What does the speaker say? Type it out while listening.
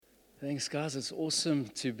Thanks, guys. It's awesome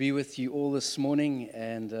to be with you all this morning,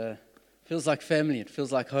 and feels like family. It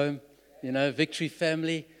feels like home. Victory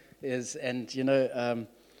family is, and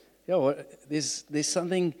there's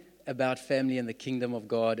something about family in the kingdom of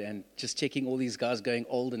God, and just checking all these guys going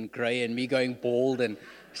old and grey, and me going bald, and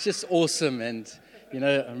it's just awesome. And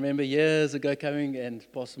I remember years ago coming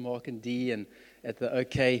and Pastor Mark and Dee and at the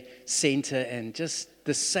OK Center, and just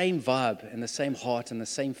the same vibe and the same heart and the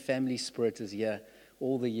same family spirit is here.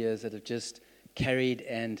 All the years that have just carried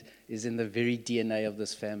and is in the very DNA of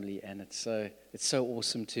this family, and it's so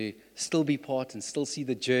awesome to still be part and still see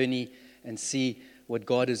the journey and see what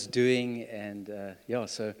God is doing. And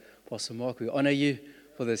so Pastor Mark, we honor you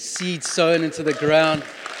for the seed sown into the ground.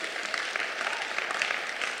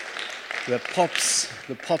 The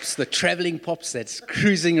traveling pops that's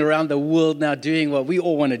cruising around the world now doing what we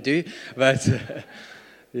all want to do, but.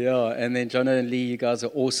 And then Jono and Lee, you guys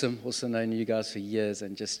are awesome. Also known you guys for years,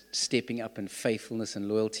 and just stepping up in faithfulness and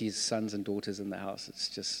loyalty as sons and daughters in the house. It's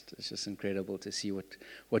just incredible to see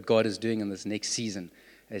what God is doing in this next season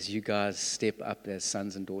as you guys step up as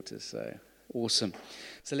sons and daughters. So awesome.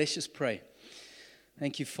 So let's just pray.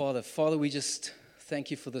 Thank you, Father. Father, we just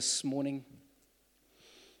thank you for this morning.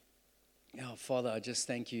 Father, I just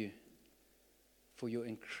thank you for your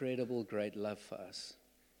incredible, great love for us.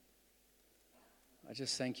 I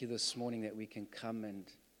just thank you this morning that we can come, and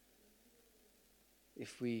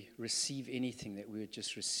if we receive anything, that we would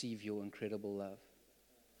just receive your incredible love.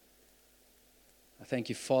 I thank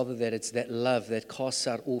you, Father, that it's that love that casts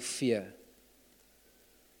out all fear.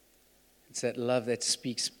 It's that love that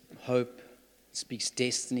speaks hope, it speaks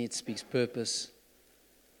destiny, it speaks purpose.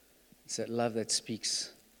 It's that love that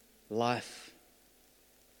speaks life.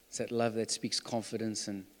 It's that love that speaks confidence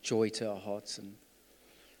and joy to our hearts. And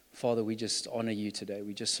Father, we just honor you today.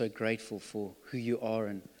 We're just so grateful for who you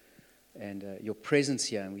are and your presence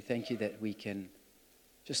here. And we thank you that we can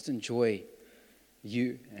just enjoy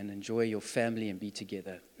you and enjoy your family and be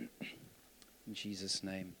together. In Jesus'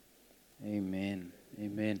 name, amen.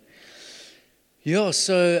 Amen.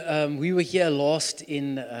 So we were here last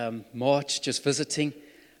in March just visiting.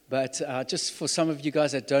 But just for some of you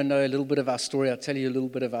guys that don't know a little bit of our story, I'll tell you a little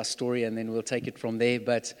bit of our story and then we'll take it from there.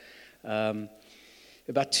 But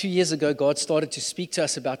about 2 years ago, God started to speak to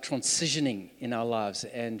us about transitioning in our lives.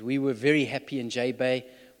 And we were very happy in J-Bay,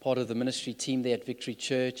 part of the ministry team there at Victory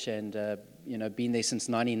Church, and been there since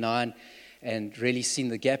 99, and really seen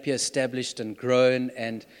the gap year established and grown.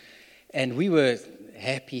 And we were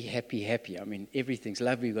happy. I mean, everything's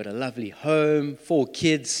lovely. We've got a lovely home, 4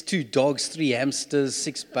 kids, 2 dogs, 3 hamsters,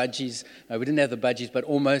 6 budgies. No, we didn't have the budgies, but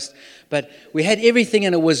almost. But we had everything,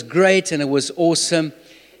 and it was great, and it was awesome.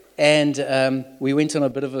 And we went on a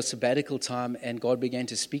bit of a sabbatical time, and God began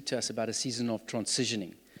to speak to us about a season of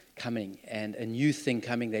transitioning coming and a new thing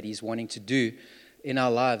coming that He's wanting to do in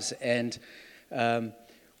our lives. And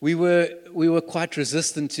we were quite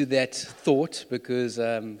resistant to that thought because,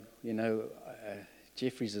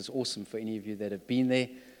 Jeffries is awesome for any of you that have been there.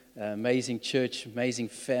 Amazing church, amazing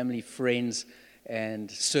family, friends,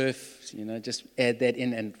 and surf. Just add that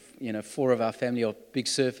in, and 4 of our family are big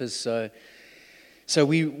surfers, So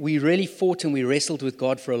we really fought and we wrestled with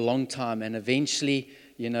God for a long time, and eventually,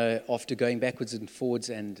 after going backwards and forwards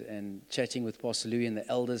and chatting with Pastor Louis and the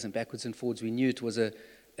elders and backwards and forwards, we knew it was a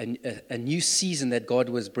new season that God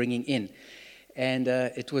was bringing in. And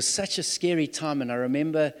it was such a scary time, and I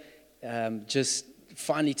remember just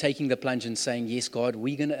finally taking the plunge and saying, yes, God,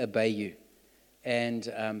 we're going to obey you. And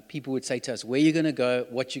people would say to us, where are you going to go,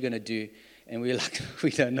 what you're going to do? And we're like, we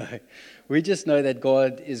don't know. We just know that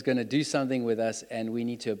God is going to do something with us, and we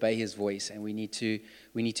need to obey His voice, and we need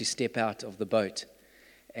to step out of the boat.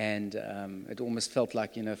 And it almost felt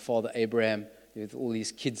like, Father Abraham with all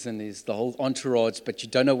these kids and the whole entourage, but you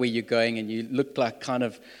don't know where you're going, and you look like kind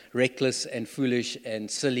of reckless and foolish and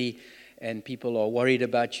silly, and people are worried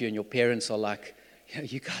about you, and your parents are like,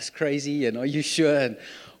 you guys crazy, and are you sure, and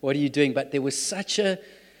what are you doing? But there was such a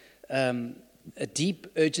deep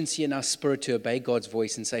urgency in our spirit to obey God's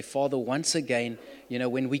voice and say, Father, once again,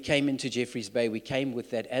 when we came into Jeffreys Bay, we came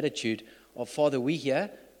with that attitude of, Father, we're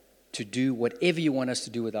here to do whatever you want us to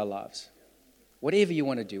do with our lives. Whatever you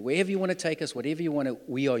want to do, wherever you want to take us, whatever you want to,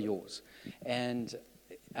 we are yours. And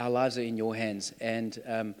our lives are in your hands. And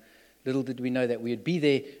little did we know that we would be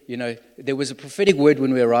there. There was a prophetic word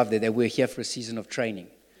when we arrived there that we're here for a season of training.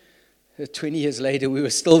 20 years later, we were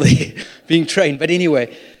still there being trained. But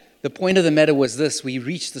anyway, the point of the matter was this. We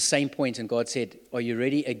reached the same point, and God said, are you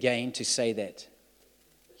ready again to say that?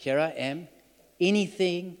 Here I am.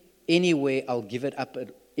 Anything, anywhere, I'll give it up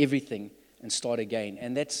at everything and start again.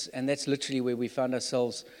 And that's literally where we found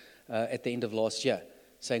ourselves at the end of last year.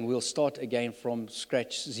 saying we'll start again from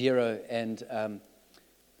scratch zero and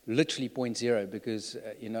literally point zero, because,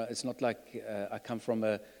 it's not like I come from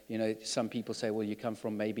some people say, well, you come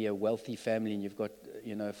from maybe a wealthy family and you've got,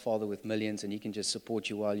 a father with millions and he can just support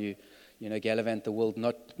you while you, gallivant the world.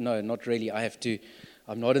 Not really.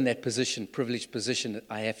 I'm not in that position, privileged position.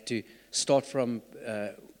 I have to start from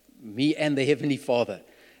me and the Heavenly Father.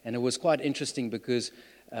 And it was quite interesting because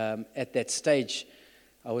at that stage,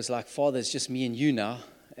 I was like, Father, it's just me and you now,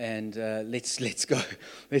 and let's go.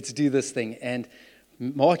 Let's do this thing. And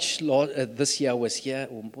March this year was here,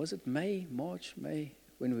 or was it March, when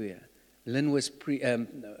we were here?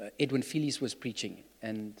 Edwin Phillies was preaching,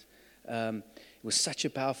 and it was such a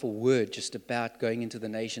powerful word just about going into the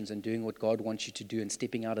nations and doing what God wants you to do and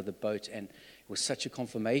stepping out of the boat, and it was such a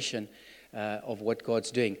confirmation of what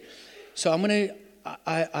God's doing. So I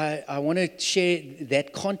want to share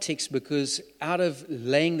that context, because out of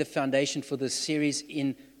laying the foundation for this series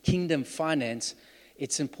in kingdom finance,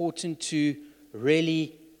 it's important to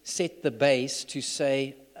really set the base to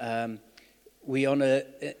say we're on a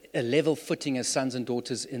level footing as sons and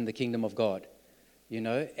daughters in the kingdom of God,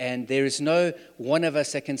 and there is no one of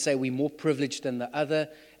us that can say we're more privileged than the other,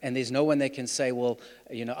 and there's no one that can say, well,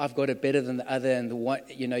 I've got it better than the other, and the one,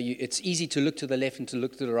 it's easy to look to the left and to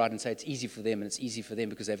look to the right and say it's easy for them, and it's easy for them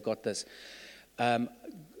because they've got this.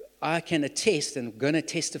 I can attest, and I'm going to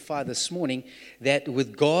testify this morning, that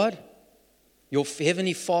with God, your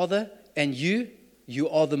Heavenly Father, and you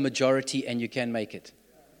are the majority, and you can make it.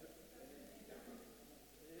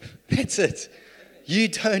 That's it. You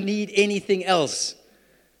don't need anything else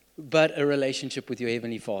but a relationship with your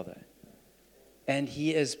Heavenly Father. And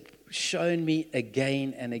He has shown me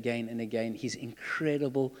again and again and again His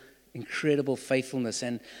incredible, incredible faithfulness.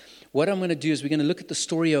 And what I'm going to do is we're going to look at the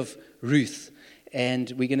story of Ruth,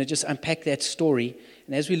 and we're going to just unpack that story.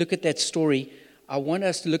 And as we look at that story, I want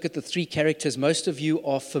us to look at the three characters. Most of you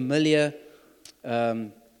are familiar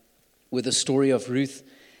with the story of Ruth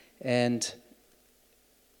and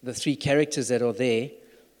the three characters that are there.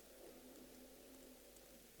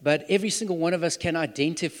 But every single one of us can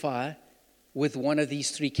identify with one of these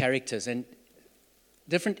three characters. And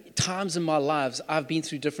different times in my lives, I've been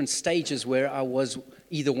through different stages where I was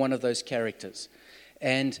either one of those characters.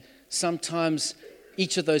 And sometimes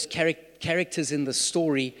each of those characters in the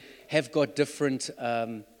story have got different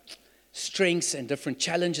strengths and different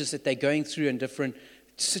challenges that they're going through and different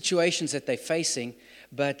situations that they're facing.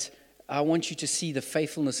 But I want you to see the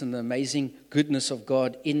faithfulness and the amazing goodness of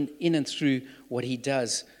God in and through what He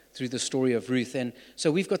does through the story of Ruth. And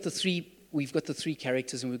so we've got the three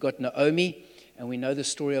characters, and we've got Naomi, and we know the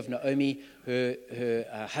story of Naomi.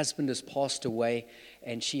 Her husband has passed away,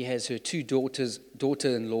 and she has her two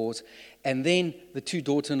daughter-in-laws, and then the two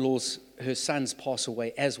daughter-in-laws, her sons, pass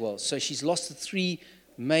away as well. So she's lost the three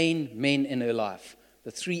main men in her life,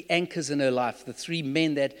 the three anchors in her life, the three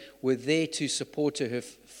men that were there to support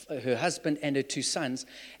her husband and her two sons,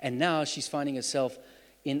 and now she's finding herself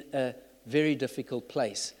in a very difficult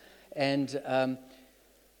place. And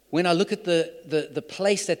when I look at the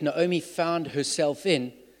place that Naomi found herself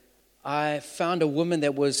in, I found a woman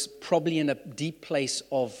that was probably in a deep place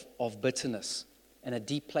of bitterness, and a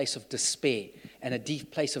deep place of despair, and a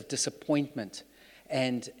deep place of disappointment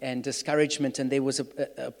and discouragement. And there was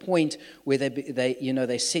a point where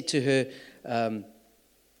they said to her,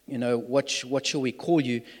 what shall we call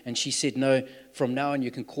you? And she said, no, from now on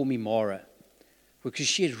you can call me Mara. Because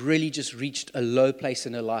she had really just reached a low place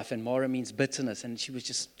in her life, and Mara means bitterness, and she was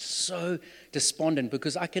just so despondent,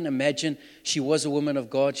 because I can imagine she was a woman of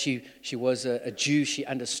God, she was a Jew, she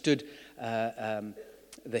understood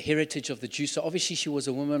the heritage of the Jews, so obviously she was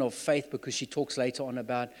a woman of faith, because she talks later on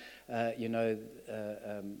about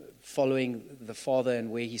following the Father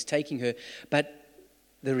and where He's taking her. But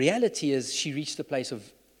the reality is she reached a place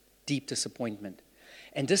of deep disappointment,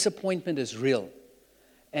 and disappointment is real,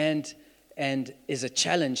 and is a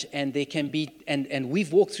challenge, and there can be, and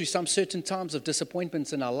we've walked through some certain times of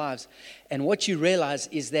disappointments in our lives, and what you realize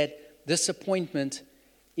is that disappointment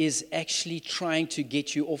is actually trying to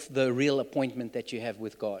get you off the real appointment that you have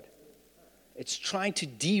with God. It's trying to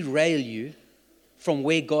derail you from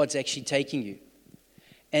where God's actually taking you.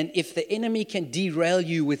 And if the enemy can derail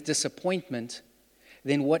you with disappointment,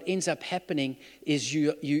 then what ends up happening is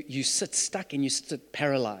you sit stuck and you sit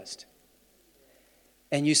paralyzed.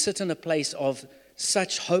 And you sit in a place of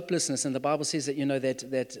such hopelessness, and the Bible says that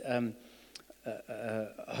that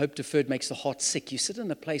hope deferred makes the heart sick. You sit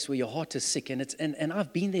in a place where your heart is sick, and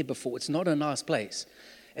I've been there before. It's not a nice place.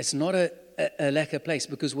 It's not a lacquer place,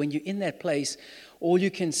 because when you're in that place, all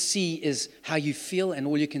you can see is how you feel, and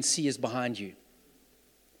all you can see is behind you.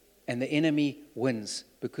 And the enemy wins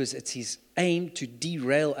because it's his aim to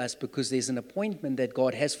derail us, because there's an appointment that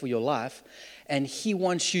God has for your life, and he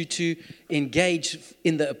wants you to engage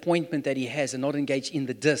in the appointment that he has and not engage in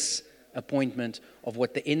the disappointment of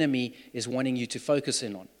what the enemy is wanting you to focus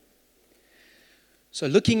in on. So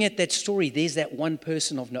looking at that story, there's that one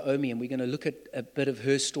person of Naomi, and we're going to look at a bit of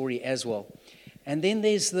her story as well. And then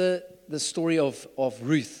there's the story of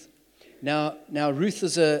Ruth. Now Ruth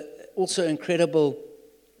is also incredible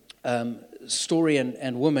story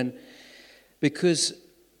and woman, because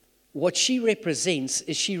what she represents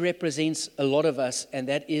a lot of us, and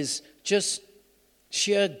that is just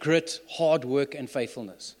sheer grit, hard work, and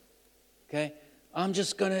faithfulness. Okay? I'm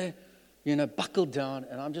just going to, buckle down,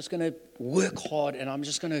 and I'm just going to work hard, and I'm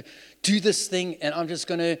just going to do this thing, and I'm just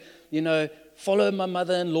going to, follow my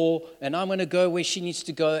mother-in-law, and I'm going to go where she needs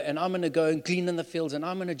to go, and I'm going to go and glean in the fields, and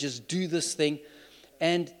I'm going to just do this thing.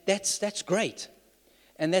 And that's great.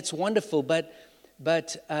 And that's wonderful. But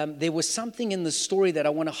there was something in the story that I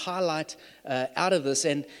want to highlight out of this.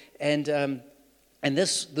 And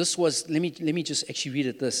this was, let me just actually read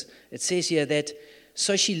it this. It says here that,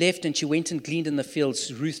 so she left and she went and gleaned in the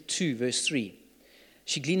fields, Ruth 2, verse 3.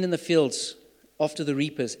 She gleaned in the fields after the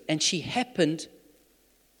reapers, and she happened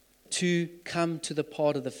to come to the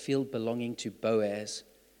part of the field belonging to Boaz,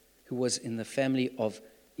 who was in the family of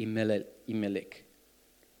Elimelech.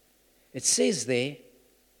 It says there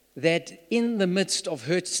that in the midst of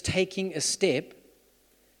her taking a step,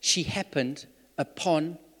 she happened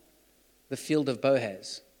upon the field of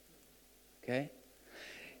Boaz. Okay?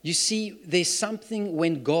 You see, there's something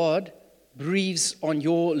when God breathes on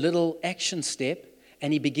your little action step,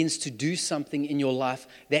 and he begins to do something in your life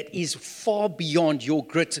that is far beyond your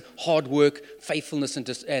grit, hard work, faithfulness,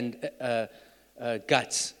 and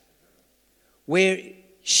guts. Where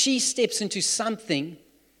she steps into something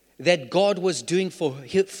that God was doing for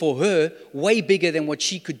her way bigger than what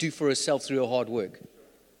she could do for herself through her hard work.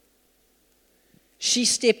 She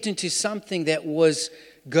stepped into something that was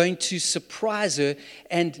going to surprise her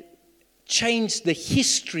and change the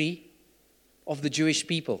history of the Jewish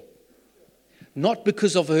people. Not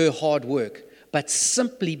because of her hard work, but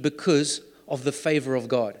simply because of the favor of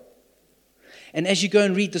God. And as you go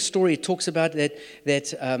and read the story, it talks about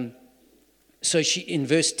that so she, in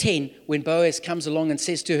verse 10, when Boaz comes along and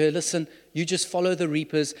says to her, listen, you just follow the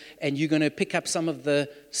reapers and you're going to pick up some of the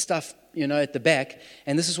stuff, at the back.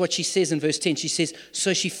 And this is what she says in verse 10. She says,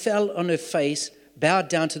 so she fell on her face, bowed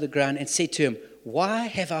down to the ground and said to him, why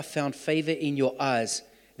have I found favor in your eyes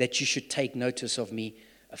that you should take notice of me,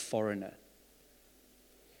 a foreigner?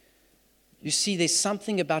 You see, there's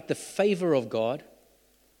something about the favor of God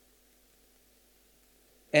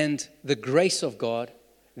and the grace of God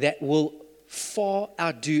that will far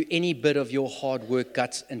outdo any bit of your hard work,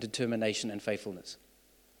 guts, and determination and faithfulness.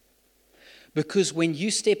 Because when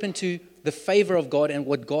you step into the favor of God and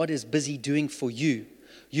what God is busy doing for you,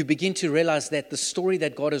 you begin to realize that the story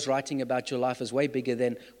that God is writing about your life is way bigger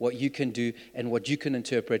than what you can do and what you can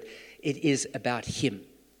interpret. It is about Him.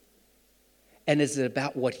 And it's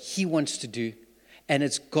about what He wants to do. And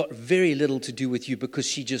it's got very little to do with you because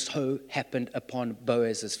she just happened upon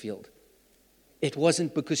Boaz's field. It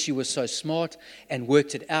wasn't because she was so smart and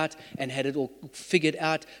worked it out and had it all figured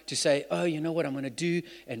out to say, oh, you know what I'm going to do?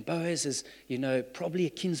 And Boaz is, probably a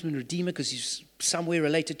kinsman redeemer because he's somewhere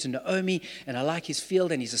related to Naomi. And I like his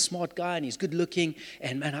field and he's a smart guy and he's good looking.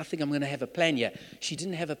 And man, I think I'm going to have a plan here. She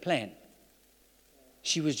didn't have a plan.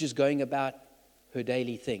 She was just going about her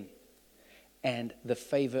daily thing. And the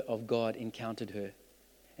favor of God encountered her.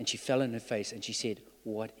 And she fell on her face and she said,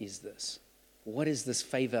 what is this? What is this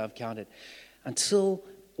favor I've counted? Until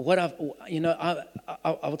what I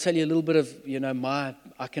will tell you a little bit of,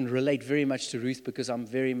 I can relate very much to Ruth because I'm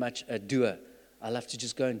very much a doer. I love to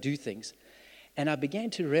just go and do things. And I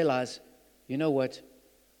began to realize, you know what?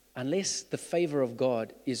 Unless the favor of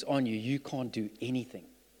God is on you, you can't do anything.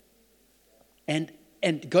 And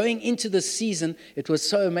going into the season, it was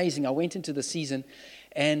so amazing. I went into the season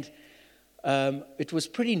and it was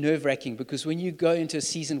pretty nerve-wracking because when you go into a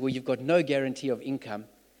season where you've got no guarantee of income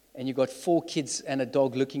and you've got 4 kids and a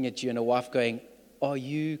dog looking at you and a wife going, are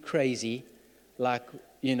you crazy? Like,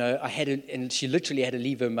 and she literally had to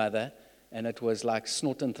leave her mother and it was like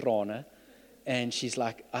snot and trane. And she's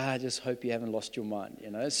like, I just hope you haven't lost your mind,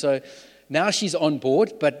 So now she's on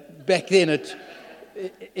board, but back then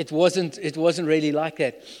it wasn't really like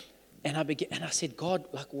that. And I said, God,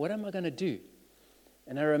 like, what am I going to do?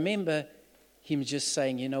 And I remember Him just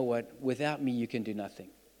saying, you know what? Without me, you can do nothing.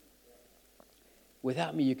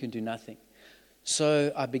 Without me, you can do nothing.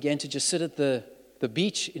 So I began to just sit at the the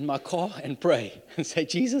beach in my car and pray and say,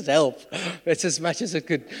 Jesus, help. That's as much as I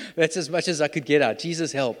could get out.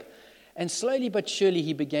 Jesus, help. And slowly but surely,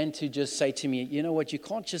 he began to just say to me, you know what, you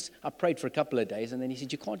can't just, I prayed for a couple of days, and then he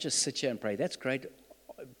said, you can't just sit here and pray. That's great,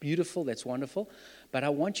 beautiful, that's wonderful, but I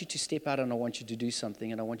want you to step out and I want you to do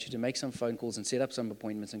something, and I want you to make some phone calls and set up some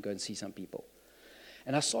appointments and go and see some people.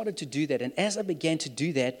 And I started to do that, and as I began to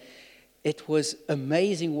do that, it was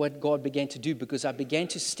amazing what God began to do, because I began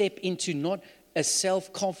to step into not a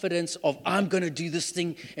self-confidence of I'm going to do this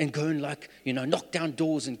thing and go and knock down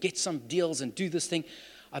doors and get some deals and do this thing.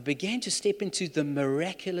 I began to step into the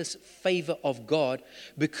miraculous favor of God,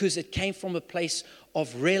 because it came from a place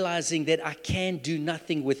of realizing that I can do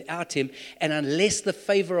nothing without him. And unless the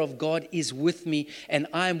favor of God is with me and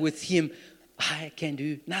I'm with him, I can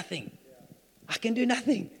do nothing. I can do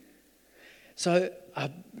nothing. So I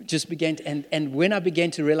just began to, and when I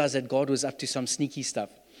began to realize that God was up to some sneaky stuff,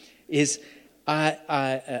 is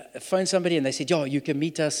I phoned somebody and they said, yo, you can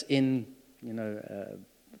meet us in,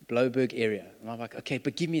 Bloberg area. And I'm like, okay,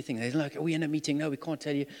 but give me a thing. They're like, are we in a meeting? No, we can't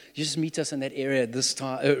tell you. You just meet us in that area this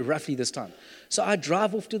time, roughly this time. So I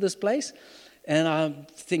drive off to this place, and I'm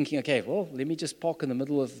thinking, okay, well, let me just park in the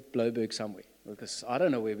middle of Bloberg somewhere, because I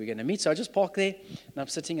don't know where we're going to meet. So I just park there, and I'm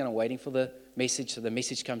sitting and I'm waiting for the message. So the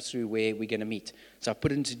message comes through where we're going to meet. So I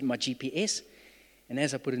put it into my GPS, and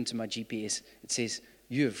as I put it into my GPS, it says,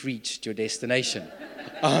 you have reached your destination.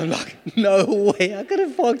 I'm like, no way. I could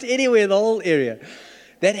have parked anywhere in the whole area.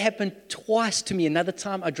 That happened twice to me. Another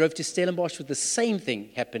time I drove to Stellenbosch with the same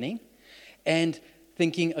thing happening, and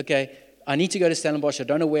thinking, okay, I need to go to Stellenbosch. I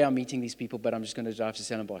don't know where I'm meeting these people, but I'm just going to drive to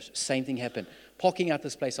Stellenbosch. Same thing happened. Parking out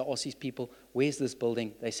this place, I asked these people, where's this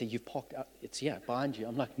building? They say, you've parked out. It's here, behind you.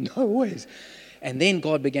 I'm like, no ways. And then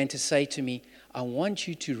God began to say to me, I want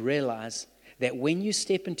you to realize that when you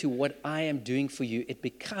step into what I am doing for you, it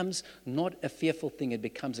becomes not a fearful thing. It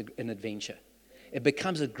becomes an adventure. It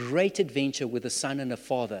becomes a great adventure with a son and a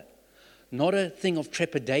father. Not a thing of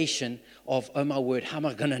trepidation of, oh my word, how am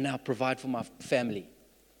I going to now provide for my family?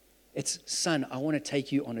 It's, son, I want to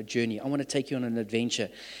take you on a journey. I want to take you on an adventure.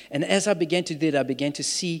 And as I began to do that, I began to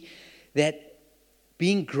see that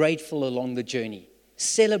being grateful along the journey,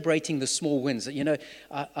 celebrating the small wins.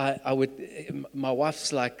 I would, my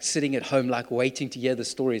wife's like sitting at home, like waiting to hear the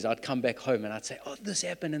stories. I'd come back home and I'd say, oh, this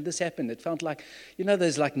happened and this happened. It felt like,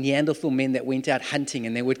 those like Neanderthal men that went out hunting,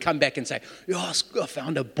 and they would come back and say, I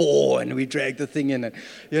found a boar, and we dragged the thing in. And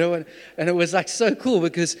it was like so cool,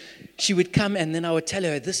 because she would come and then I would tell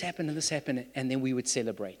her, this happened and this happened. And then we would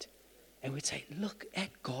celebrate. And we'd say, look at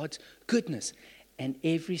God's goodness. And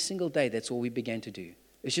every single day, that's all we began to do.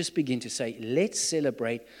 Is just begin to say, let's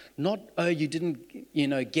celebrate. Not, oh, you didn't,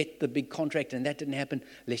 get the big contract and that didn't happen.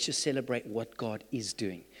 Let's just celebrate what God is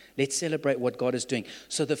doing. Let's celebrate what God is doing.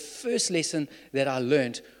 So the first lesson that I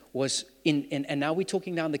learned was and now we're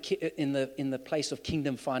talking now in the place of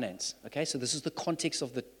kingdom finance. Okay, so this is the context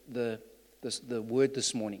of the word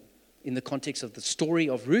this morning. In the context of the story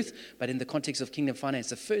of Ruth, but in the context of kingdom finance.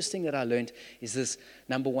 The first thing that I learned is this: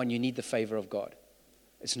 number one, you need the favor of God.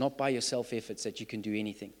 It's not by your self-efforts that you can do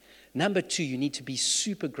anything. Number two, you need to be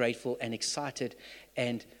super grateful and excited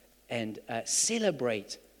and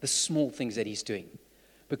celebrate the small things that he's doing.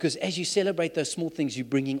 Because as you celebrate those small things, you're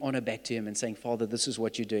bringing honor back to him and saying, Father, this is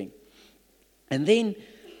what you're doing. And then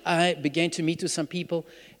I began to meet with some people,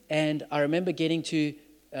 and I remember getting to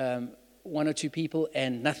one or two people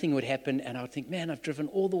and nothing would happen. And I would think, man, I've driven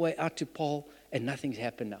all the way out to Paul and nothing's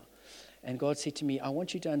happened now. And God said to me, I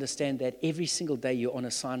want you to understand that every single day you're on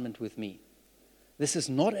assignment with me. This is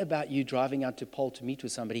not about you driving out to Paul to meet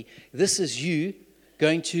with somebody. This is you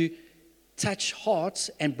going to touch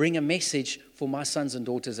hearts and bring a message for my sons and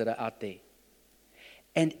daughters that are out there.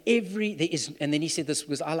 And then he said this,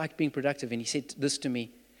 because I like being productive, and he said this to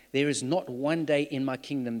me: there is not one day in my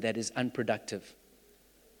kingdom that is unproductive,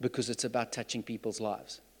 because it's about touching people's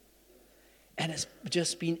lives. And it's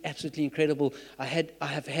just been absolutely incredible. I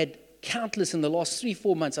have had countless, in the last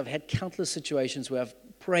 3-4 months, I've had countless situations where I've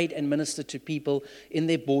prayed and ministered to people in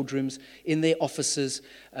their boardrooms, in their offices.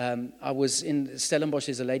 I was in Stellenbosch.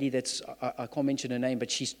 There's a lady I can't mention her name, but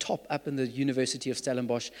she's top up in the University of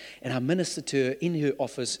Stellenbosch. And I ministered to her in her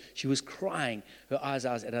office. She was crying her eyes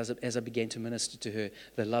out as I began to minister to her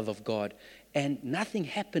the love of God. And nothing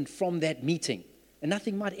happened from that meeting. And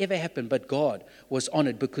nothing might ever happen, but God was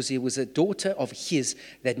honored, because there was a daughter of his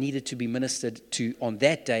that needed to be ministered to on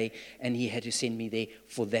that day, and he had to send me there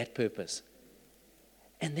for that purpose.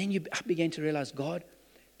 And then I began to realize, God,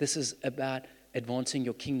 this is about advancing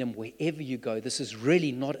your kingdom wherever you go. This is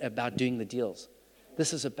really not about doing the deals.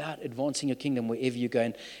 This is about advancing your kingdom wherever you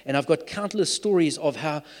go. And I've got countless stories of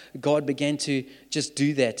how God began to just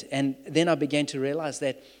do that. And then I began to realize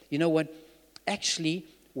that, you know what, actually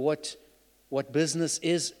what business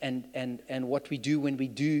is and what we do when we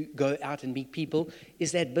do go out and meet people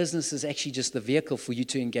is that business is actually just the vehicle for you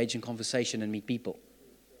to engage in conversation and meet people.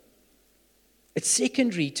 It's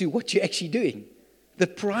secondary to what you're actually doing. The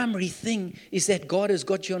primary thing is that God has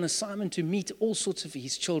got you on assignment to meet all sorts of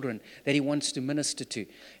His children that He wants to minister to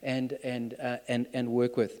and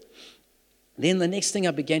work with. Then the next thing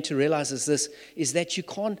I began to realize is that you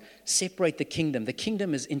can't separate the kingdom. The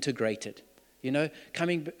kingdom is integrated. You know,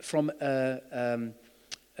 coming from a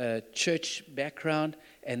church background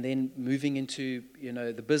and then moving into, you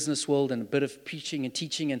know, the business world and a bit of preaching and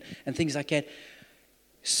teaching and things like that.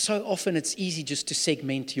 So often it's easy just to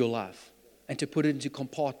segment your life and to put it into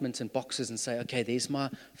compartments and boxes and say, okay, there's my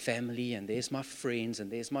family and there's my friends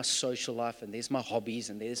and there's my social life and there's my hobbies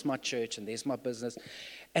and there's my church and there's my business.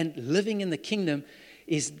 And living in the kingdom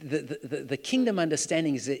is the kingdom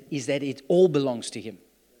understanding is that it all belongs to Him.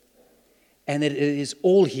 And that it is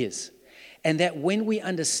all His. And that when we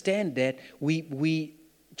understand that, we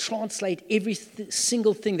translate every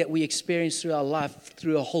single thing that we experience through our life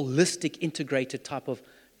through a holistic, integrated type of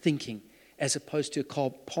thinking, as opposed to a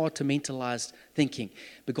compartmentalized thinking.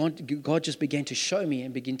 But God just began to show me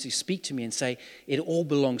and begin to speak to me and say, it all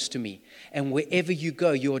belongs to me. And wherever you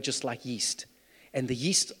go, you are just like yeast. And the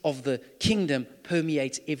yeast of the kingdom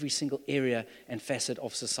permeates every single area and facet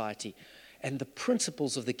of society. And the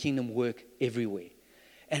principles of the kingdom work everywhere.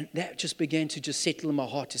 And that just began to just settle in my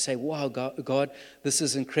heart to say, wow, God, this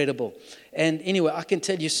is incredible. And anyway, I can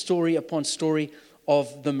tell you story upon story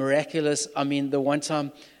of the miraculous. I mean, the one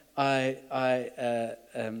time I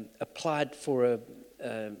applied for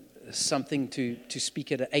something to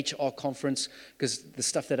speak at an HR conference, because the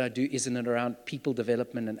stuff that I do isn't around people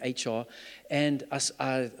development and HR. And I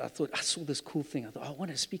thought, I saw this cool thing. I thought, I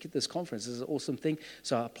want to speak at this conference. This is an awesome thing.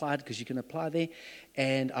 So I applied, because you can apply there.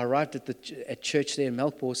 And I arrived at church there in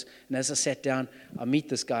Mollendorff. And as I sat down, I meet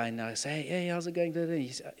this guy and I say, hey, how's it going?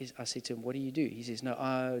 I said to him, what do you do? He says, no,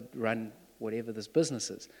 I run whatever this business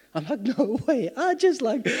is. I'm like, no way. I just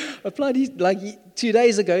applied 2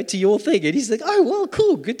 days ago to your thing. And he's like, oh, well,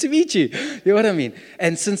 cool. Good to meet you. You know what I mean?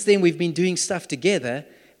 And since then, we've been doing stuff together.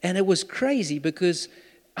 And it was crazy because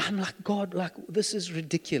I'm like, God, this is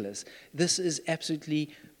ridiculous. This is absolutely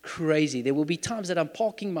crazy. There will be times that I'm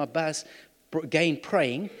parking my bus, again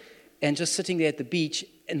praying, and just sitting there at the beach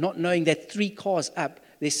and not knowing that 3 cars up,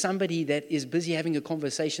 there's somebody that is busy having a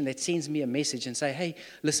conversation that sends me a message and say, hey,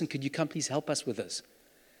 listen, could you come please help us with this?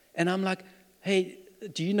 And I'm like, hey,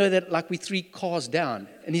 do you know that we're 3 cars down?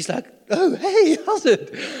 And he's like, oh, hey, how's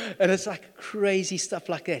it? And it's like crazy stuff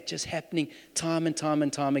like that just happening time and time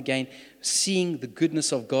and time again, seeing the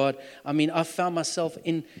goodness of God. I mean, I found myself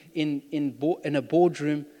in a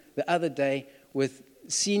boardroom the other day with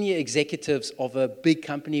senior executives of a big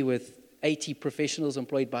company with 80 professionals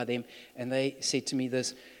employed by them, and they said to me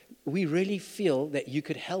this, we really feel that you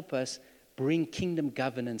could help us bring kingdom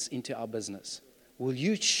governance into our business. Will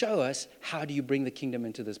you show us how do you bring the kingdom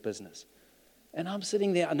into this business? And I'm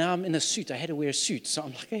sitting there, now I'm in a suit. I had to wear a suit. So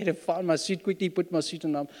I'm like, I had to find my suit, quickly put my suit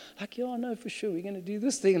on. I'm like, yeah, I know for sure, we're going to do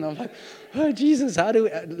this thing. And I'm like, oh, Jesus,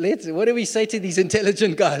 what do we say to these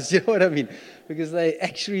intelligent guys? You know what I mean? Because they're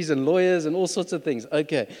actuaries and lawyers and all sorts of things.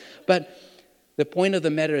 Okay. But the point of the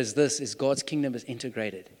matter is this, is God's kingdom is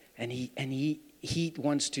integrated. And he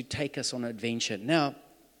wants to take us on an adventure. Now,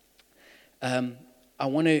 I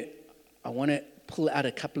want to pull out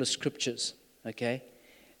a couple of scriptures, okay?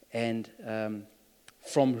 And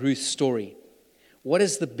from Ruth's story. What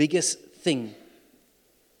is the biggest thing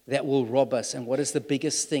that will rob us? And what is the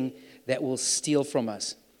biggest thing that will steal from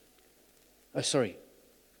us?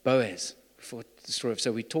 Boaz. For the story.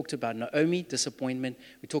 So we talked about Naomi, disappointment.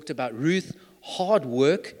 We talked about Ruth, hard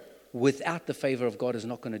work without the favor of God is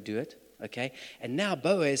not going to do it. Okay? And now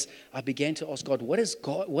Boaz, I began to ask God, what is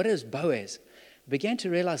Boaz? I began to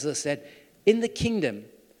realize this, that in the kingdom,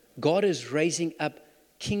 God is raising up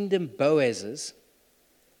kingdom Boazes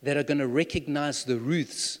that are going to recognize the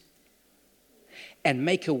Ruths and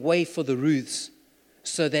make a way for the Ruths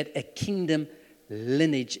so that a kingdom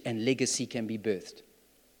lineage and legacy can be birthed.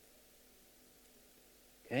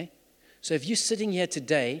 Okay? So if you're sitting here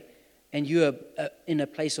today and you are in a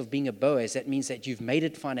place of being a Boaz, that means that you've made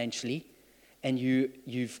it financially and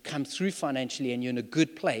you've come through financially and you're in a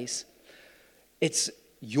good place. It's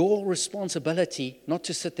your responsibility not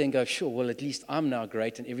to sit there and go, sure, well, at least I'm now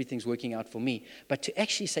great and everything's working out for me, but to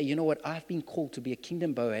actually say, you know what, I've been called to be a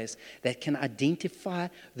kingdom Boaz that can identify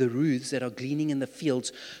the Ruths that are gleaning in the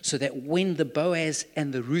fields, so that when the Boaz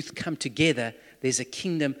and the Ruth come together, there's a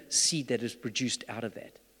kingdom seed that is produced out of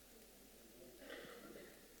that.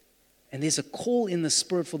 And there's a call in the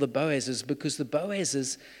spirit for the Boazes, because the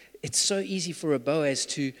Boazes, it's so easy for a Boaz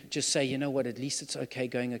to just say, you know what, at least it's okay,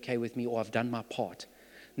 going okay with me, or I've done my part.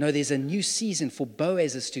 No, there's a new season for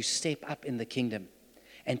Boazes to step up in the kingdom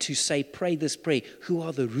and to say, pray this prayer. Who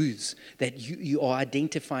are the Ruths that you are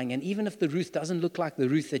identifying? And even if the Ruth doesn't look like the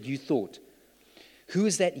Ruth that you thought, who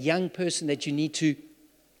is that young person that you need to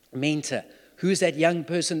mentor? Who is that young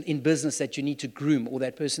person in business that you need to groom, or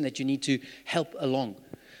that person that you need to help along?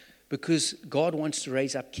 Because God wants to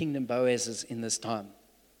raise up kingdom Boazes in this time.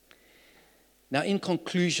 Now, in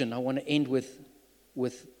conclusion, I want to end with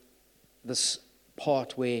this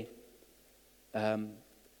part where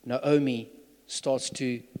Naomi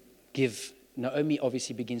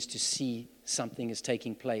obviously begins to see something is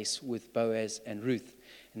taking place with Boaz and Ruth.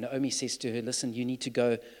 And Naomi says to her, listen, you need to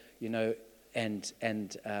go, and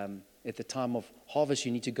at the time of harvest,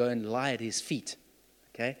 you need to go and lie at his feet.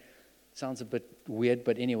 Okay? Sounds a bit weird,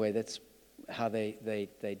 but anyway, that's how they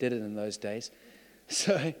did it in those days.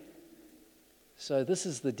 So this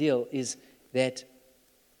is the deal, is that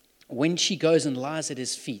when she goes and lies at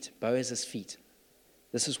his feet, Boaz's feet,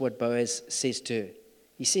 this is what Boaz says to her.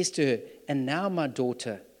 He says to her, and now, my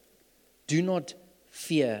daughter, do not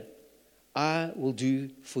fear. I will do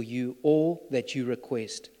for you all that you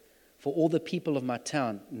request. For all the people of my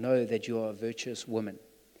town know that you are a virtuous woman.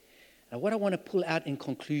 Now, what I want to pull out in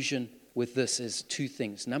conclusion with this is two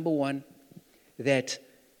things. Number one, that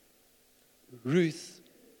Ruth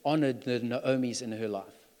honored the Naomis in her life.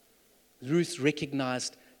 Ruth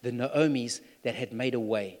recognized the Naomis that had made a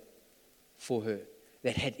way for her,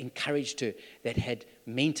 that had encouraged her, that had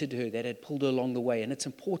mentored her, that had pulled her along the way. And it's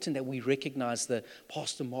important that we recognize the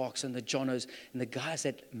Pastor Marks and the Jonos and the guys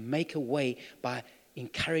that make a way by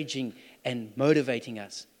encouraging and motivating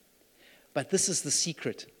us. But this is the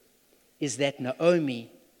secret, is that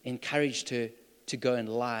Naomi encouraged her to go and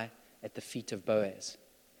lie at the feet of Boaz.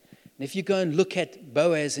 And if you go and look at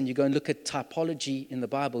Boaz and you go and look at typology in the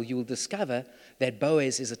Bible, you will discover that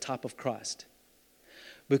Boaz is a type of Christ.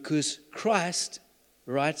 Because Christ,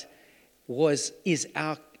 right, is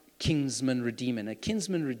our kinsman redeemer. A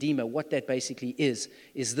kinsman redeemer, what that basically is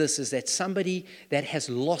that somebody that has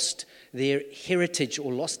lost their heritage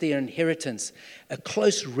or lost their inheritance, a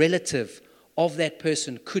close relative of that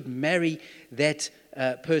person could marry that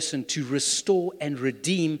person to restore and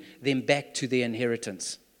redeem them back to their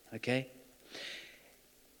inheritance. Okay?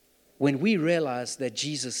 When we realize that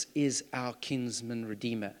Jesus is our kinsman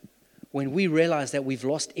redeemer, when we realize that we've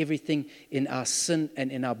lost everything in our sin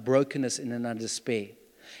and in our brokenness and in our despair,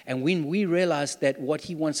 and when we realize that what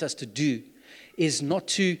he wants us to do is not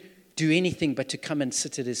to do anything but to come and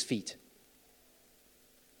sit at his feet,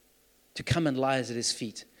 to come and lie at his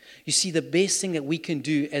feet. You see, the best thing that we can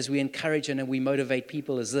do as we encourage and we motivate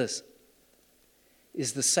people is this,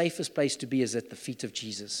 is the safest place to be is at the feet of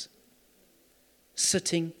Jesus.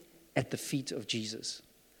 Sitting at the feet of Jesus.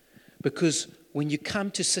 Because when you come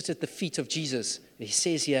to sit at the feet of Jesus, he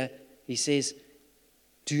says,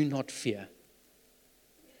 do not fear.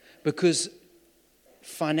 Because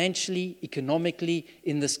financially, economically,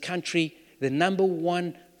 in this country, the number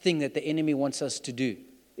one thing that the enemy wants us to do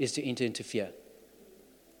is to enter into fear.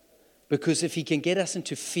 Because if he can get us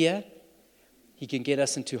into fear, he can get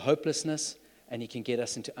us into hopelessness, and he can get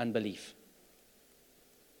us into unbelief.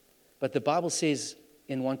 But the Bible says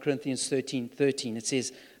in 1 Corinthians 13, it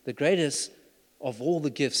says, the greatest of all the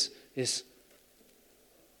gifts is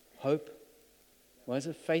hope. What is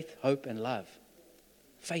it? Faith, hope, and love.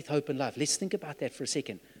 Faith, hope, and love. Let's think about that for a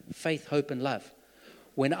second. Faith, hope, and love.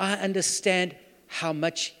 When I understand how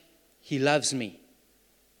much he loves me,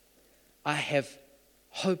 I have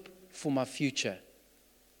hope for my future.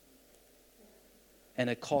 And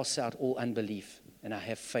it casts out all unbelief. And I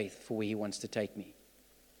have faith for where he wants to take me.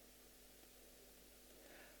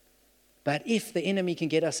 But if the enemy can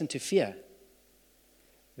get us into fear,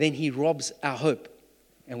 then he robs our hope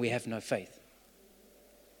and we have no faith.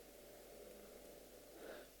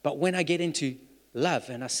 But when I get into love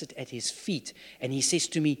and I sit at his feet and he says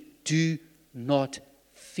to me, do not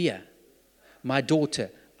fear. My daughter,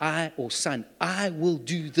 son, I will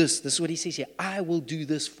do this. This is what he says here. I will do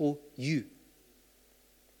this for you.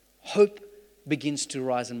 Hope begins to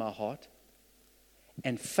rise in my heart,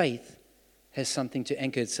 and faith has something to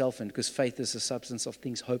anchor itself in, because faith is the substance of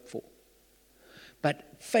things hoped for.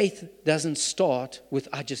 But faith doesn't start with,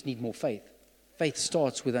 I just need more faith. Faith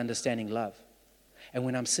starts with understanding love. And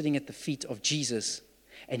when I'm sitting at the feet of Jesus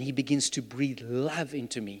and he begins to breathe love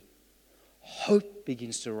into me, hope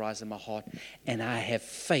begins to rise in my heart, and I have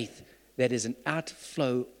faith that is an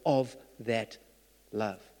outflow of that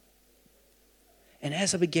love. And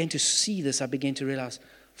as I began to see this, I began to realize,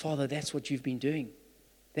 Father, that's what you've been doing.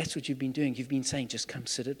 That's what you've been doing. You've been saying, just come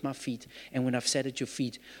sit at my feet. And when I've sat at your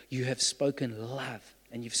feet, you have spoken love,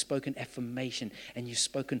 and you've spoken affirmation, and you've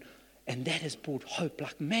spoken, and that has brought hope.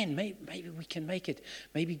 Like, man, maybe we can make it.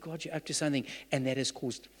 Maybe, God, you're up to something. And that has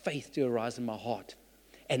caused faith to arise in my heart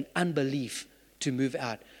and unbelief to move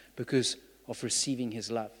out because of receiving his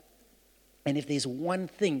love. And if there's one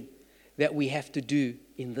thing that we have to do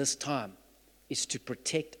in this time, is to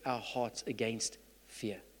protect our hearts against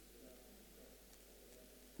fear.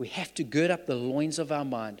 We have to gird up the loins of our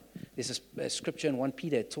mind. There's a scripture in 1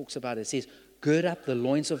 Peter, it talks about it. It says, gird up the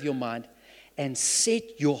loins of your mind and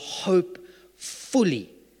set your hope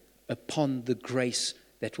fully upon the grace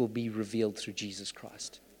that will be revealed through Jesus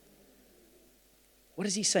Christ. What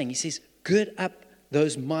is he saying? He says, gird up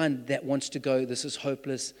those mind that wants to go, this is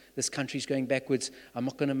hopeless, this country's going backwards, I'm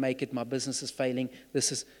not going to make it, my business is failing,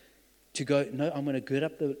 this is to go, no, I'm going to gird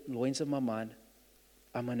up the loins of my mind,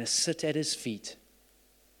 I'm going to sit at his feet,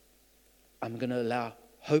 I'm going to allow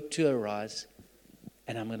hope to arise,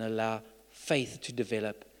 and I'm going to allow faith to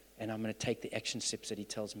develop, and I'm going to take the action steps that he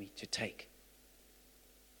tells me to take.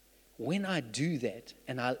 When I do that,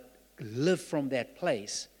 and I live from that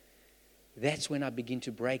place, that's when I begin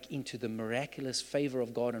to break into the miraculous favor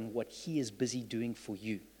of God and what he is busy doing for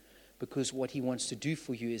you. Because what he wants to do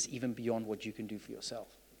for you is even beyond what you can do for yourself.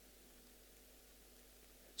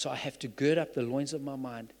 So I have to gird up the loins of my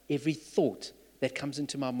mind. Every thought that comes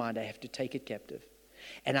into my mind, I have to take it captive.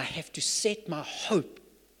 And I have to set my hope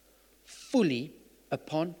fully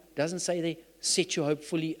upon, doesn't say there, set your hope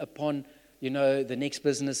fully upon, the next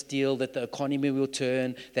business deal, that the economy will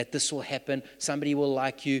turn, that this will happen, somebody will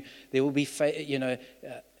like you, there will be,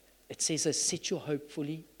 it says, set your hope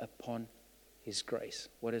fully upon his grace.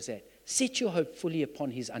 What is that? Set your hope fully upon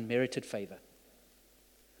his unmerited favor.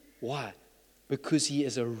 Why? Because he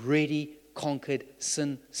has already conquered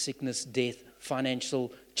sin, sickness, death,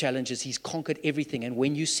 financial challenges. He's conquered everything. And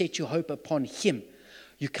when you set your hope upon him,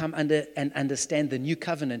 you come under and understand the new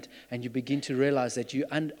covenant, and you begin to realize that you're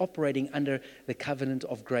operating under the covenant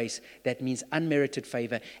of grace. That means unmerited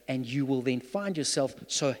favor, and you will then find yourself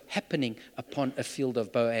so happening upon a field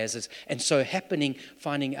of Boazes, and so happening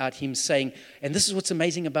finding out him saying, and this is what's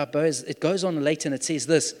amazing about Boaz, it goes on later and it says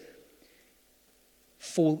this,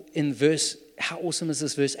 how awesome is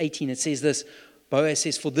this, verse 18, it says this, Boaz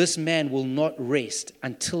says, for this man will not rest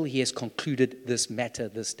until he has concluded this matter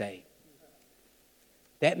this day.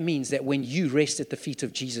 That means that when you rest at the feet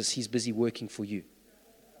of Jesus, he's busy working for you.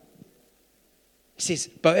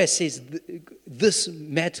 Boaz says, this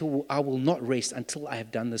matter I will not rest until I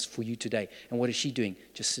have done this for you today. And what is she doing?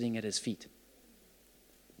 Just sitting at his feet.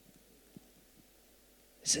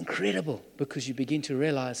 It's incredible because you begin to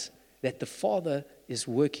realize that the Father is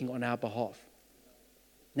working on our behalf.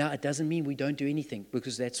 Now, it doesn't mean we don't do anything,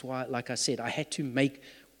 because that's why, like I said, I had to make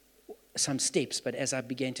some steps. But as I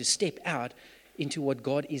began to step out into what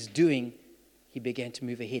God is doing, he began to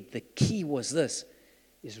move ahead. The key was this,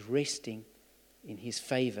 is resting in his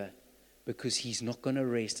favor, because he's not going to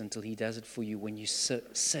rest until he does it for you when you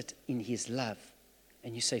sit in his love.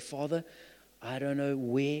 And you say, Father, I don't know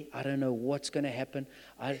where, I don't know what's going to happen.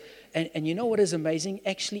 And you know what is amazing?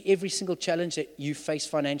 Actually, every single challenge that you face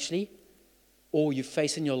financially or you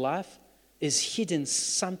face in your life is hidden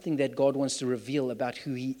something that God wants to reveal about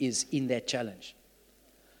who he is in that challenge.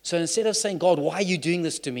 So instead of saying, God, why are you doing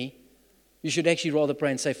this to me? You should actually rather pray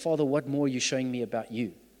and say, Father, what more are you showing me about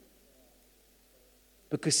you?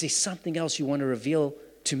 Because there's something else you want to reveal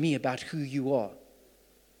to me about who you are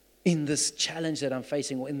in this challenge that I'm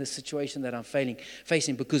facing, or in this situation that I'm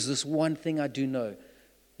facing. Because this one thing I do know,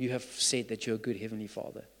 you have said that you're a good Heavenly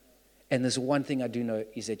Father. And there's one thing I do know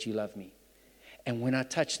is that you love me. And when I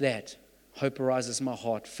touch that, hope arises in my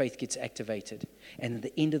heart, faith gets activated. And at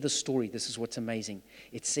the end of the story, this is what's amazing.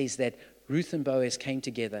 It says that Ruth and Boaz came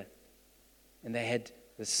together and they had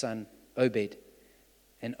the son Obed.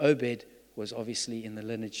 And Obed was obviously in the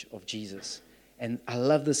lineage of Jesus. And I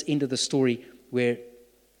love this end of the story where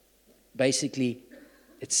basically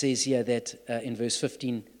it says here that in verse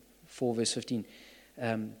 15, 4 verse 15,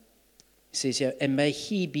 it says here, and may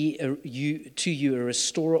he be to you a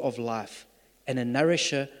restorer of life and a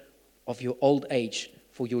nourisher of your old age,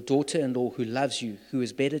 for your daughter-in-law who loves you, who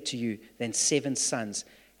is better to you than 7 sons,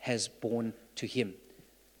 has born to him.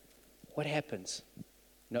 what happens?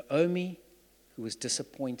 Naomi, who was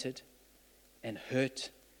disappointed and hurt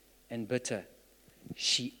and bitter,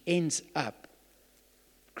 she ends up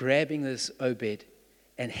grabbing this Obed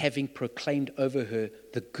and having proclaimed over her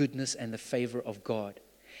the goodness and the favor of God.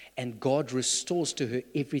 And God restores to her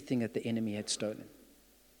everything that the enemy had stolen.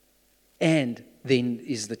 And then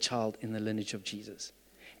is the child in the lineage of Jesus.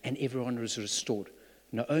 And everyone is restored.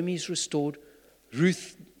 Naomi is restored.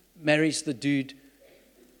 Ruth marries the dude.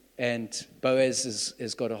 And Boaz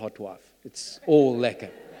has got a hot wife. It's all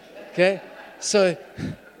lekker. Okay? So,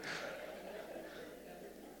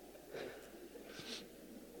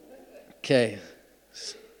 okay.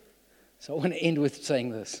 So I want to end with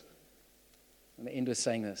saying this.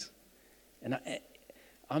 And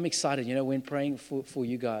I'm excited, when praying for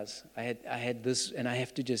you guys, I had this, and I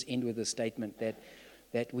have to just end with a statement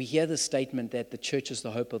that we hear the statement that the church is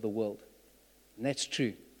the hope of the world. And that's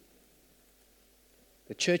true.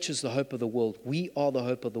 The church is the hope of the world. We are the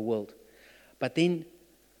hope of the world. But then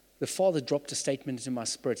the Father dropped a statement into my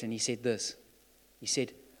spirit, and he said this. He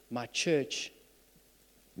said, my church,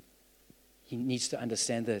 he needs to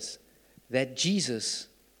understand this, that Jesus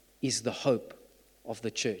is the hope of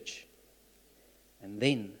the church. And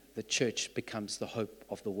then the church becomes the hope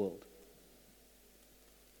of the world.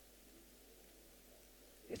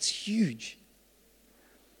 It's huge.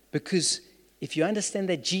 Because if you understand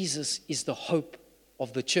that Jesus is the hope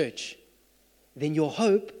of the church, then your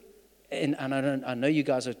hope, and I know you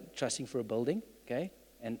guys are trusting for a building, okay?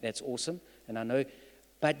 And that's awesome. And I know,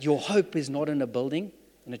 but your hope is not in a building,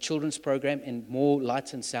 in a children's program, in more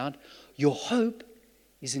lights and sound. Your hope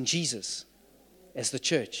is in Jesus as the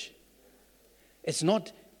church. It's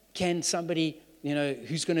not, can somebody,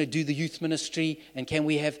 who's going to do the youth ministry, and can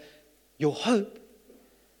we have your hope?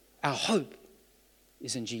 Our hope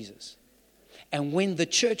is in Jesus. And when the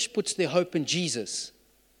church puts their hope in Jesus,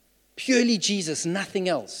 purely Jesus, nothing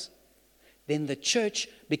else, then the church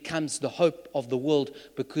becomes the hope of the world,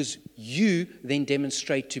 because you then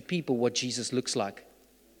demonstrate to people what Jesus looks like.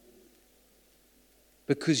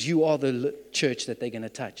 Because you are the church that they're going to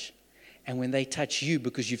touch. And when they touch you,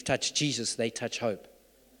 because you've touched Jesus, they touch hope.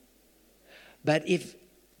 But if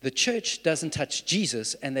the church doesn't touch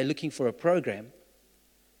Jesus and they're looking for a program,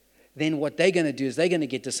 then what they're going to do is they're going to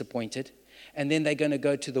get disappointed. And then they're going to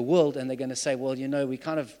go to the world and they're going to say, well, we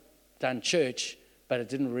kind of done church, but it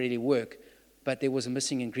didn't really work. But there was a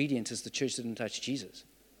missing ingredient, is the church didn't touch Jesus.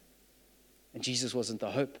 And Jesus wasn't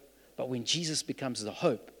the hope. But when Jesus becomes the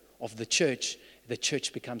hope of the church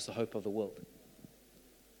becomes the hope of the world.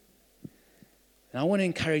 And I want to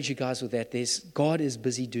encourage you guys with that. God is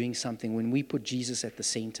busy doing something when we put Jesus at the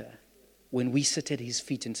center. When we sit at his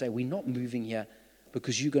feet and say, we're not moving here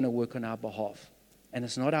because you're going to work on our behalf. And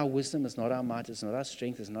it's not our wisdom, it's not our might, it's not our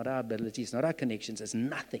strength, it's not our ability, it's not our connections, it's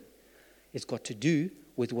nothing. It's got to do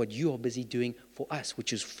with what you are busy doing for us,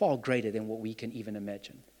 which is far greater than what we can even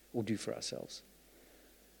imagine or do for ourselves.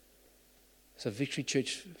 So Victory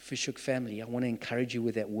Church Fishhook family, I want to encourage you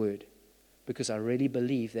with that word, because I really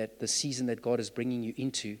believe that the season that God is bringing you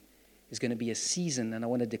into is going to be a season, and I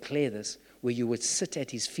want to declare this, where you would sit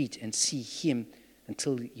at his feet and see him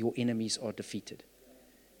until your enemies are defeated.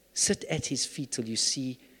 Sit at his feet till you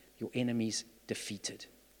see your enemies defeated.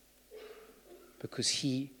 Because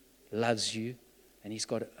he loves you, and he's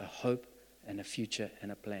got a hope and a future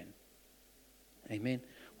and a plan. Amen.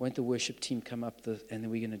 Won't the worship team come up, and then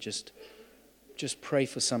we're going to just pray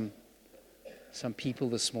for some people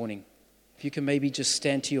this morning. If you can maybe just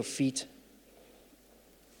stand to your feet.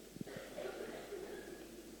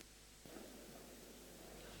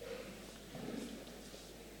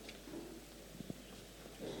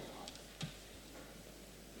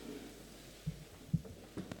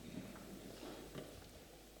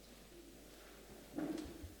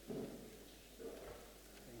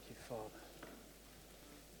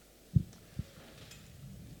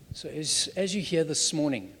 So as you hear this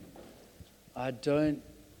morning, I don't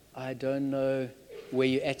know where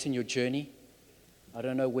you're at in your journey. I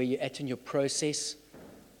don't know where you're at in your process,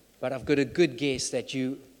 but I've got a good guess that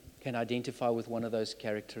you can identify with one of those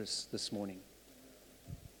characters this morning.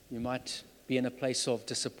 You might be in a place of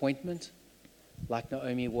disappointment, like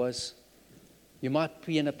Naomi was. You might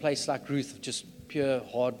be in a place like Ruth, of just pure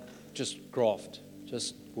hard, just graft,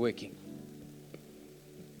 just working.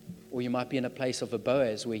 Or you might be in a place of a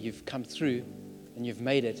Boaz where you've come through and you've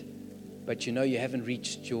made it, but you haven't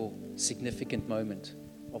reached your significant moment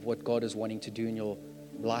of what God is wanting to do in your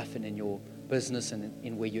life and in your business and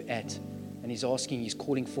in where you're at. And he's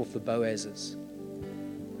calling forth the Boazes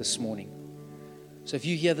this morning. So if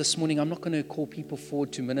you're here this morning, I'm not going to call people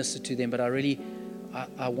forward to minister to them, but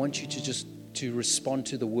I want you to just to respond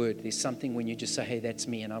to the word. There's something when you just say, hey, that's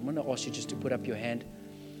me. And I'm going to ask you just to put up your hand.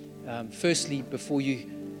 Firstly, before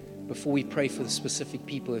we pray for the specific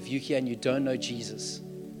people, if you're here and you don't know Jesus,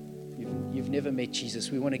 you've never met Jesus,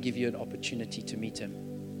 we want to give you an opportunity to meet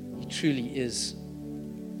him. He truly is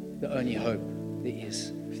the only hope there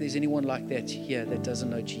is. If there's anyone like that here that doesn't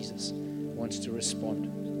know Jesus, wants to respond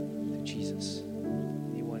to Jesus.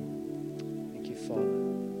 Anyone? Thank you, Father.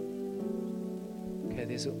 Okay,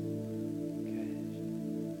 there's an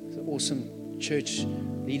awesome church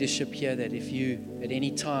leadership here that if you at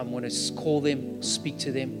any time want to call them, speak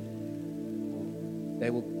to them, they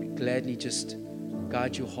will gladly just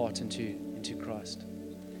guide your heart into Christ.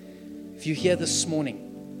 If you're here this morning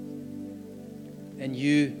and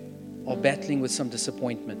you are battling with some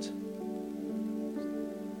disappointment,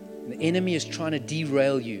 and the enemy is trying to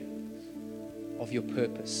derail you of your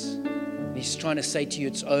purpose, and he's trying to say to you,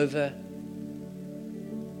 it's over,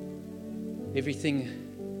 everything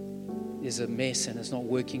is a mess and it's not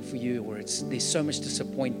working for you, or there's so much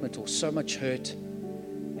disappointment or so much hurt,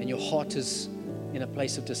 and your heart is in a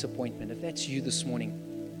place of disappointment. If that's you this morning,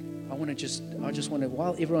 I just want to,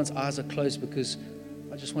 while everyone's eyes are closed, because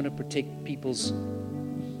I just want to protect people's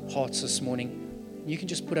hearts this morning, you can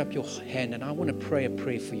just put up your hand and I want to pray a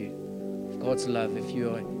prayer for you of God's love if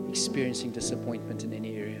you are experiencing disappointment in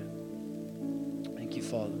any area. Thank you,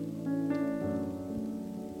 Father.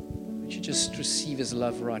 Would you just receive his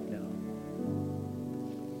love right now?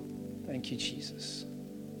 Thank you, Jesus.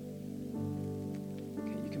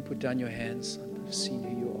 Okay, you can put down your hands. I've seen who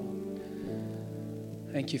you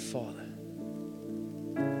are. Thank you, Father.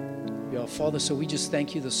 Yeah, Father, so we just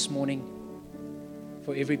thank you this morning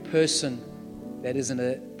for every person that is in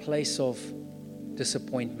a place of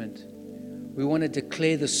disappointment. We want to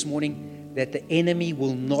declare this morning that the enemy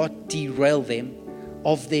will not derail them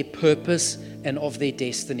of their purpose and of their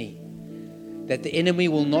destiny. That the enemy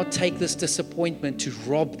will not take this disappointment to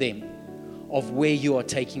rob them of where you are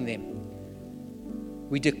taking them.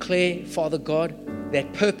 We declare, Father God,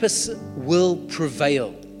 that purpose will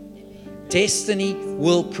prevail. Destiny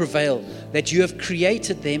will prevail. That you have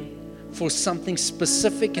created them for something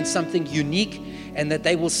specific and something unique, and that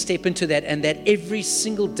they will step into that, and that every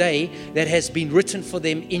single day that has been written for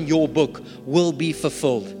them in your book will be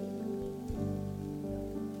fulfilled.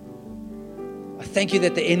 I thank you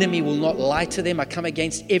that the enemy will not lie to them. I come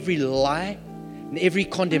against every lie and every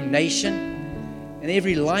condemnation and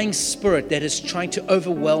every lying spirit that is trying to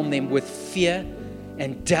overwhelm them with fear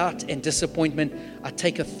and doubt and disappointment. I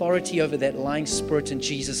take authority over that lying spirit in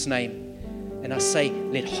Jesus' name. And I say,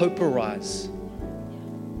 let hope arise.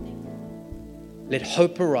 Let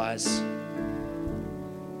hope arise.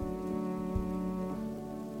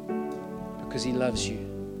 Because he loves you.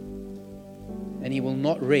 And he will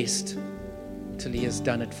not rest until he has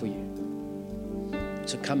done it for you.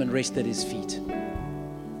 So come and rest at his feet.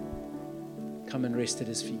 Come and rest at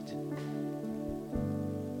his feet.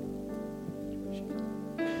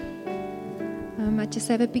 I just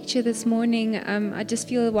have a picture this morning. I just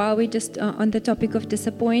feel while we're just on the topic of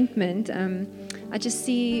disappointment, I just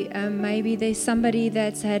see maybe there's somebody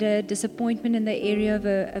that's had a disappointment in the area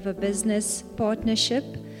of a business partnership.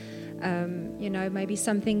 Maybe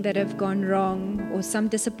something that have gone wrong, or some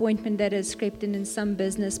disappointment that has crept in some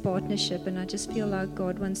business partnership. And I just feel like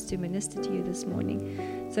God wants to minister to you this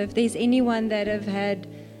morning. So if there's anyone that have had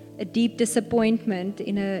a deep disappointment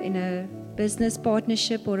in a business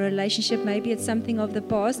partnership or a relationship, maybe it's something of the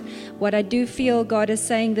past, what I do feel God is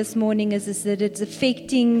saying this morning is that it's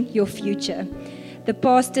affecting your future. The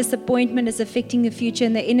past disappointment is affecting the future,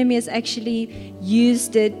 and the enemy has actually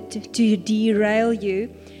used it to derail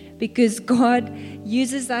you, because God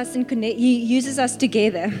uses us and He uses us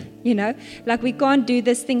together. Like we can't do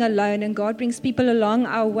this thing alone, and God brings people along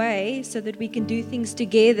our way so that we can do things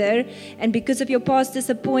together. And because of your past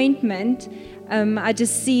disappointment, I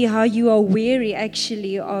just see how you are weary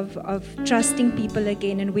actually of trusting people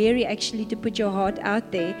again, and weary actually to put your heart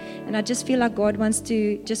out there. And I just feel like God wants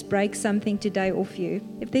to just break something today off you.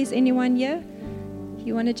 If there's anyone here, if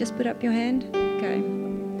you want to just put up your hand. Okay.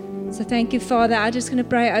 So thank you, Father. I'm just going to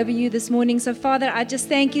pray over you this morning. So Father, I just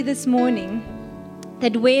thank you this morning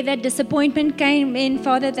that where that disappointment came in,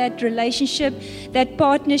 Father, that relationship, that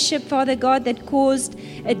partnership, Father God, that caused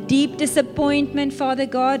a deep disappointment, Father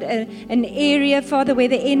God, an area, Father, where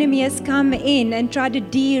the enemy has come in and tried to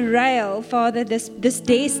derail, Father, this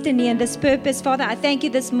destiny and this purpose. Father, I thank you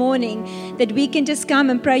this morning that we can just come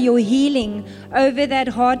and pray your healing over that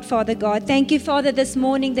heart, Father God. Thank you, Father, this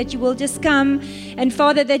morning that you will just come, and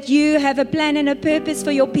Father, that you have a plan and a purpose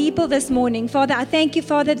for your people this morning. Father, I thank you,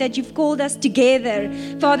 Father, that you've called us together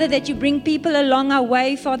Father, that you bring people along our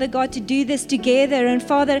way, Father God, to do this together. And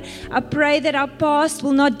Father, I pray that our past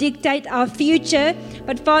will not dictate our future,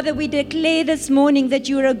 but Father, we declare this morning that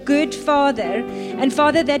you are a good Father. And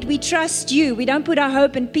Father, that we trust you. We don't put our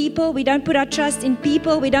hope in people. We don't put our trust in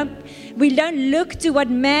people. We don't look to what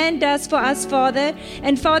man does for us, Father.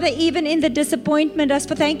 And Father, even in the disappointment,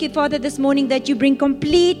 thank you, Father, this morning that you bring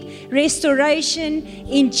complete restoration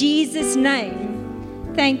in Jesus'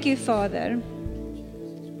 name. Thank you, Father.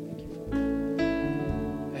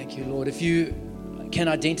 Thank you, Lord. If you can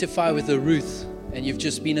identify with the Ruth, and you've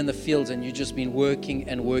just been in the fields and you've just been working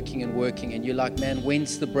and working and working, and you're like, man,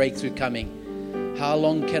 when's the breakthrough coming? How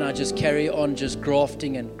long can I just carry on just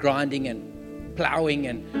grafting and grinding and plowing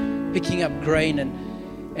and picking up grain?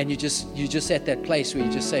 And you're just at that place where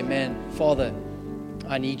you just say, man, Father,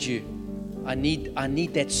 I need you. I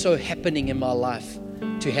need that so happening in my life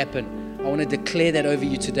to happen. I want to declare that over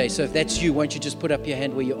you today. So if that's you, won't you just put up your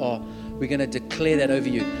hand where you are? We're going to declare that over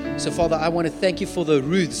you. So Father, I want to thank you for the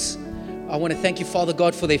Ruths. I want to thank you, Father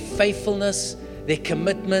God, for their faithfulness, their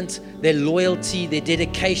commitment, their loyalty, their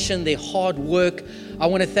dedication, their hard work. I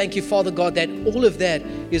want to thank you, Father God, that all of that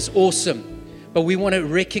is awesome. But we want to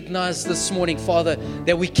recognize this morning, Father,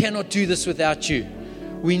 that we cannot do this without you.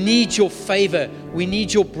 We need your favor. We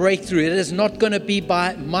need your breakthrough. It is not going to be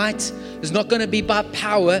by might. It's not going to be by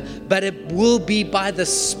power, but it will be by the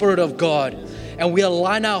Spirit of God. And we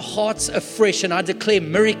align our hearts afresh. And I declare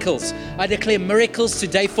miracles. I declare miracles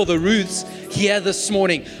today for the Ruths here this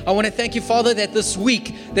morning. I want to thank you, Father, that this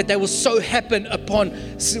week that they will so happen upon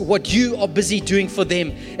what you are busy doing for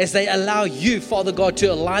them as they allow you, Father God, to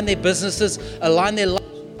align their businesses, align their lives,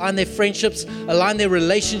 align their friendships, align their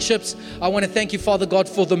relationships. I want to thank you, Father God,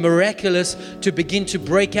 for the miraculous to begin to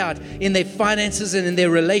break out in their finances and in their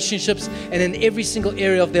relationships and in every single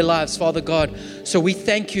area of their lives, Father God. So we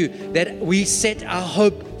thank you that we set our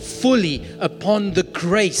hope fully upon the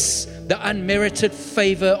grace, the unmerited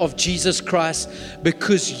favor of Jesus Christ,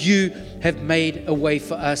 because you have made a way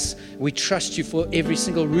for us. We trust you for every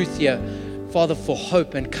single Ruth here, Father, for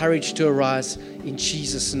hope and courage to arise in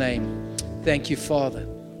Jesus' name. Thank you, Father.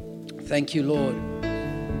 Thank you, Lord.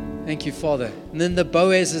 Thank you, Father. And then the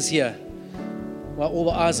Boaz is here. While all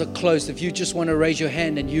the eyes are closed, if you just want to raise your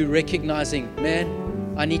hand and you recognizing,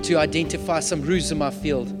 man, I need to identify some Ruths in my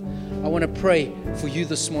field. I want to pray for you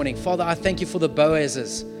this morning. Father, I thank you for the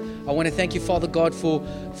Boazes. I want to thank you, Father God, for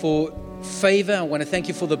favor. I want to thank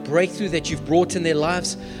you for the breakthrough that you've brought in their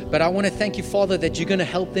lives. But I want to thank you, Father, that you're going to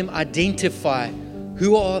help them identify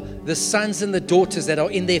who are the sons and the daughters that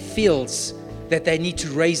are in their fields that they need to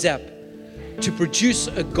raise up to produce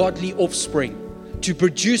a godly offspring, to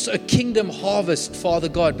produce a kingdom harvest, Father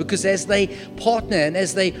God, because as they partner and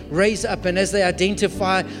as they raise up and as they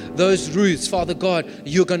identify those Ruths, Father God,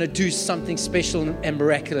 you're going to do something special and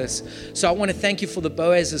miraculous. So I want to thank you for the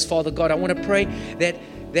Boazes, Father God. I want to pray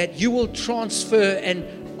that you will transfer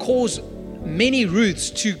and cause many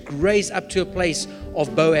Ruths to raise up to a place of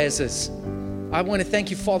Boazes. I want to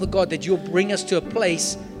thank you, Father God, that you'll bring us to a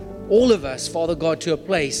place, all of us, Father God, to a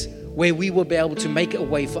place where we will be able to make a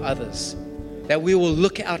way for others, that we will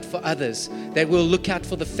look out for others, that we'll look out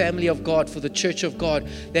for the family of God, for the church of God,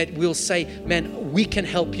 that we'll say, man, we can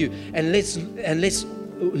help you, and let's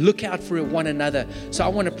look out for one another. So I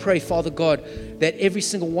want to pray, Father God, that every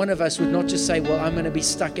single one of us would not just say, well, I'm going to be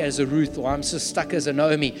stuck as a Ruth, or I'm just stuck as a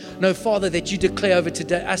Naomi. No, Father, that you declare over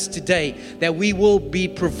us today that we will be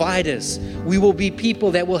providers. We will be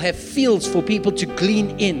people that will have fields for people to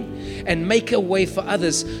glean in and make a way for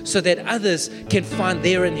others so that others can find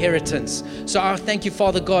their inheritance. So I thank you,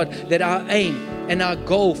 Father God, that our aim and our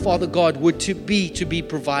goal, Father God, would to be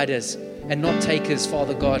providers and not takers,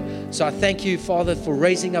 Father God. So I thank you, Father, for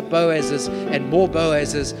raising up Boazes and more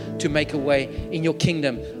Boazes to make a way in your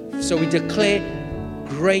kingdom. So we declare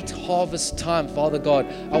great harvest time, Father God.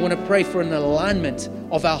 I want to pray for an alignment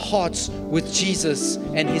of our hearts with Jesus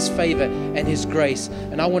and his favor and his grace.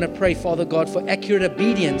 And I want to pray, Father God, for accurate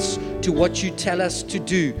obedience to what you tell us to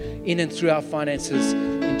do in and through our finances.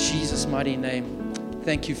 In Jesus' mighty name.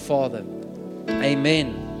 Thank you, Father.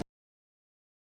 Amen.